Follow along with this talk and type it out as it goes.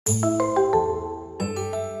The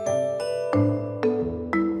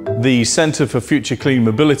Centre for Future Clean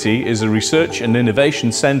Mobility is a research and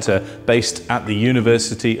innovation centre based at the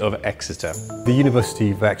University of Exeter. The University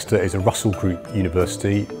of Exeter is a Russell Group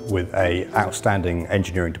university with an outstanding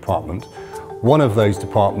engineering department. One of those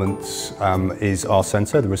departments is our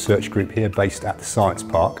centre, the research group here based at the Science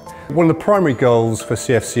Park. One of the primary goals for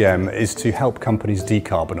CFCM is to help companies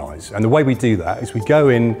decarbonise, and the way we do that is we go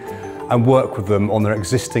in and work with them on their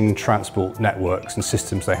existing transport networks and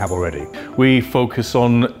systems they have already. We focus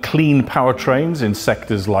on clean powertrains in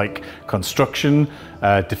sectors like construction,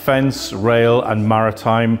 defence, rail and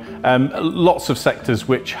maritime. Lots of sectors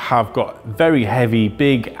which have got very heavy,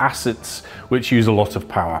 big assets which use a lot of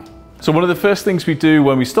power. So one of the first things we do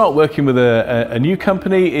when we start working with a new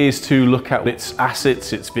company is to look at its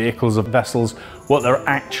assets, its vehicles or vessels, what they're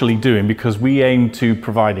actually doing, because we aim to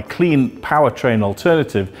provide a clean powertrain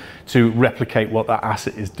alternative to replicate what that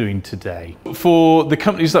asset is doing today. For the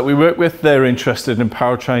companies that we work with, they're interested in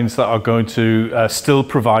powertrains that are going to still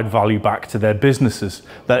provide value back to their businesses.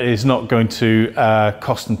 That is not going to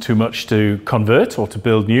cost them too much to convert or to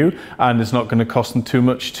build new, and it's not going to cost them too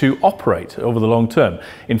much to operate over the long term.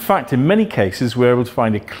 In fact, in many cases, we're able to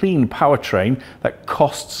find a clean powertrain that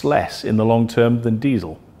costs less in the long term than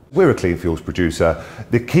diesel. We're a clean fuels producer.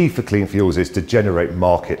 The key for clean fuels is to generate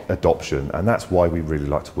market adoption, and that's why we really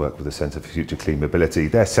like to work with the Centre for Future Clean Mobility.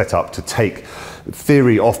 They're set up to take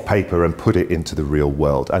theory off paper and put it into the real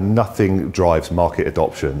world, and nothing drives market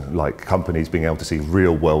adoption like companies being able to see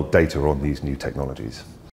real world data on these new technologies.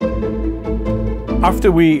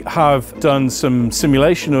 After we have done some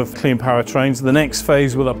simulation of clean powertrains, the next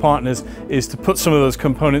phase with our partners is to put some of those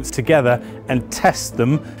components together and test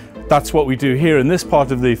them. That's what we do here in this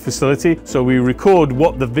part of the facility. So we record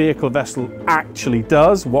what the vehicle vessel actually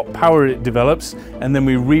does, what power it develops, and then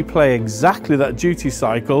we replay exactly that duty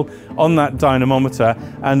cycle on that dynamometer,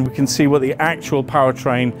 and we can see what the actual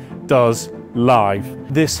powertrain does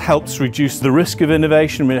live. This helps reduce the risk of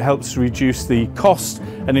innovation, it helps reduce the cost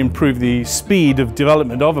and improve the speed of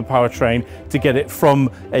development of a powertrain to get it from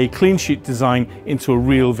a clean sheet design into a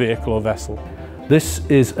real vehicle or vessel. This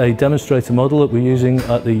is a demonstrator model that we're using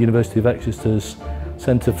at the University of Exeter's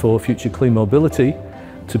Centre for Future Clean Mobility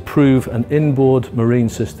to prove an inboard marine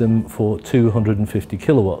system for 250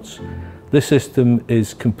 kilowatts. This system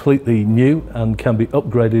is completely new and can be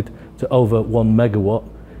upgraded to over 1 megawatt.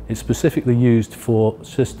 It's specifically used for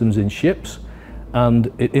systems in ships,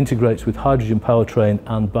 and it integrates with hydrogen powertrain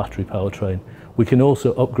and battery powertrain. We can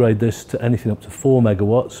also upgrade this to anything up to 4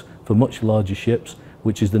 megawatts for much larger ships,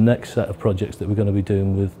 which is the next set of projects that we're going to be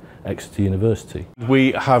doing with Exeter University.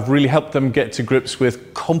 We have really helped them get to grips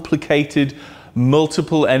with complicated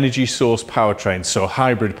multiple energy source powertrains, so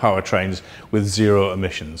hybrid powertrains with zero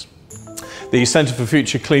emissions. The Centre for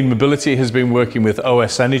Future Clean Mobility has been working with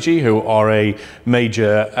OS Energy, who are a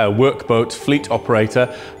major workboat fleet operator,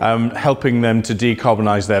 helping them to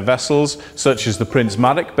decarbonise their vessels, such as the Prince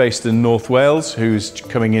Madoc based in North Wales, who's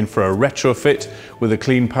coming in for a retrofit with a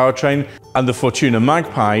clean powertrain, and the Fortuna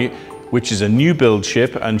Magpie, which is a new build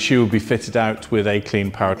ship, and she will be fitted out with a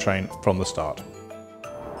clean powertrain from the start.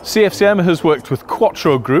 CFCM has worked with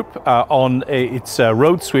Quattro Group on its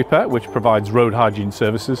road sweeper, which provides road hygiene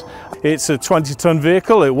services. It's a 20-ton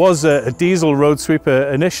vehicle. It was a diesel road sweeper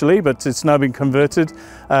initially, but it's now been converted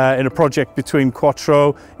in a project between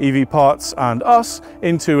Quattro, EV Parts and us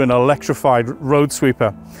into an electrified road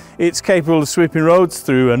sweeper. It's capable of sweeping roads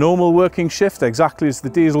through a normal working shift, exactly as the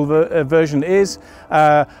diesel version is,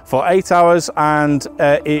 for 8 hours, and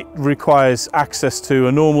it requires access to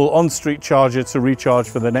a normal on-street charger to recharge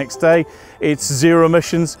for the next day. It's zero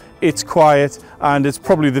emissions, it's quiet, and it's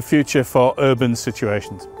probably the future for urban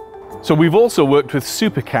situations. So we've also worked with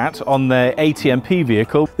Supercat on their ATMP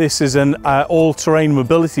vehicle. This is an all-terrain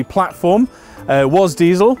mobility platform. It was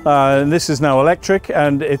diesel, and this is now electric,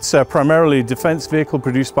 and it's primarily a defence vehicle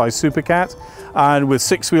produced by Supercat, and with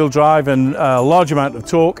 6-wheel drive and a large amount of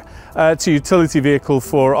torque. It's a utility vehicle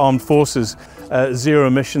for armed forces, zero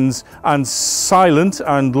emissions and silent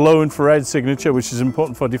and low infrared signature, which is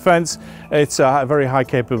important for defence. It's a very high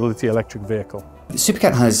capability electric vehicle.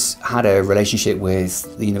 Supercat has had a relationship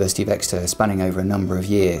with the University of Exeter spanning over a number of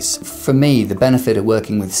years. For me, the benefit of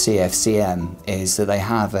working with CFCM is that they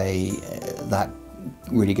have that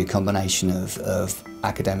really good combination of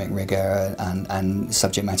academic rigour and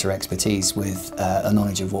subject matter expertise with a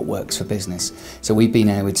knowledge of what works for business. So we've been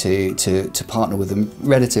able to partner with them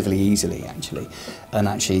relatively easily, actually. And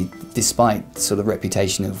actually, despite sort of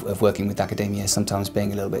reputation of working with academia sometimes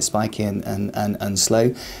being a little bit spiky and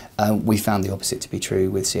slow, we found the opposite to be true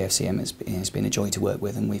with CFCM. It's been a joy to work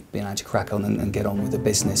with, and we've been able to crack on and get on with the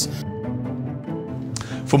business.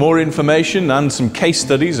 For more information and some case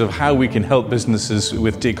studies of how we can help businesses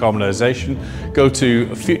with decarbonisation, go to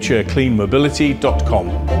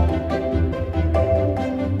futurecleanmobility.com.